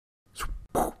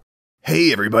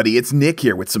Hey everybody, it's Nick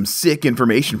here with some sick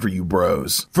information for you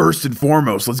bros. First and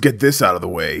foremost, let's get this out of the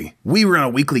way. We run a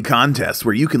weekly contest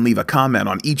where you can leave a comment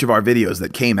on each of our videos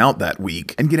that came out that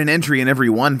week and get an entry in every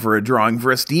one for a drawing for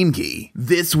a Steam key.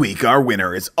 This week, our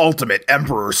winner is Ultimate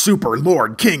Emperor Super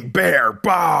Lord King Bear.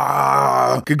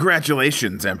 Bah!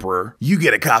 Congratulations, Emperor. You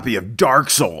get a copy of Dark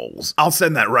Souls. I'll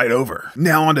send that right over.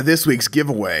 Now on to this week's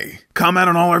giveaway. Comment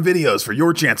on all our videos for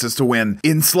your chances to win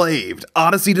Enslaved,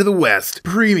 Odyssey to the West,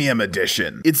 Premium Edition.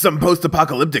 It's some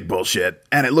post-apocalyptic bullshit,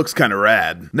 and it looks kinda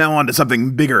rad. Now on to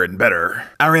something bigger and better.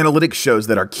 Our analytics shows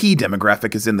that our key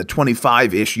demographic is in the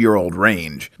 25-ish-year-old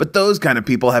range, but those kind of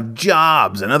people have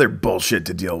jobs and other bullshit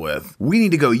to deal with. We need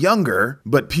to go younger,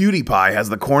 but PewDiePie has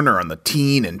the corner on the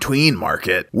teen and tween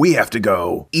market. We have to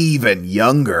go even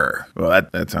younger. Well,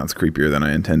 that sounds creepier than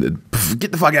I intended. Pff,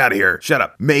 get the fuck out of here. Shut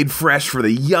up. Made fresh for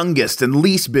the youngest and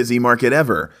least busy market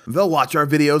ever. They'll watch our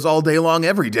videos all day long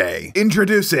every day.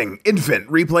 Introducing Infant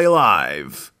Replay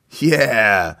Live.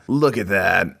 Yeah, look at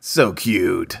that. So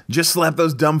cute. Just slap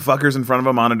those dumb fuckers in front of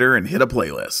a monitor and hit a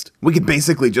playlist. We could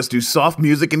basically just do soft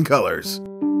music and colors.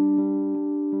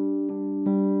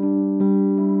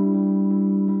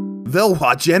 They'll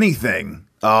watch anything.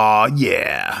 Aw,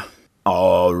 yeah.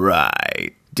 All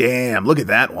right. Damn, look at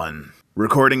that one.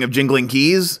 Recording of jingling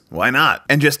keys? Why not?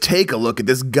 And just take a look at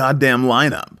this goddamn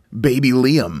lineup. Baby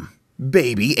Liam.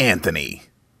 Baby Anthony.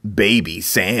 Baby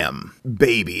Sam.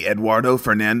 Baby Eduardo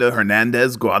Fernando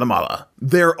Hernandez Guatemala.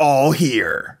 They're all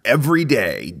here every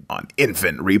day on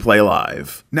Infant Replay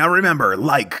Live. Now remember,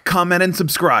 like, comment, and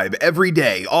subscribe every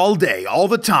day, all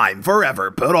the time, forever.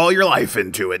 Put all your life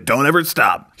into it. Don't ever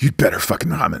stop. You'd better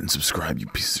fucking comment and subscribe, you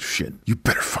piece of shit. You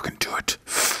better fucking do it.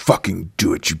 Fucking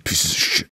do it, you piece of shit.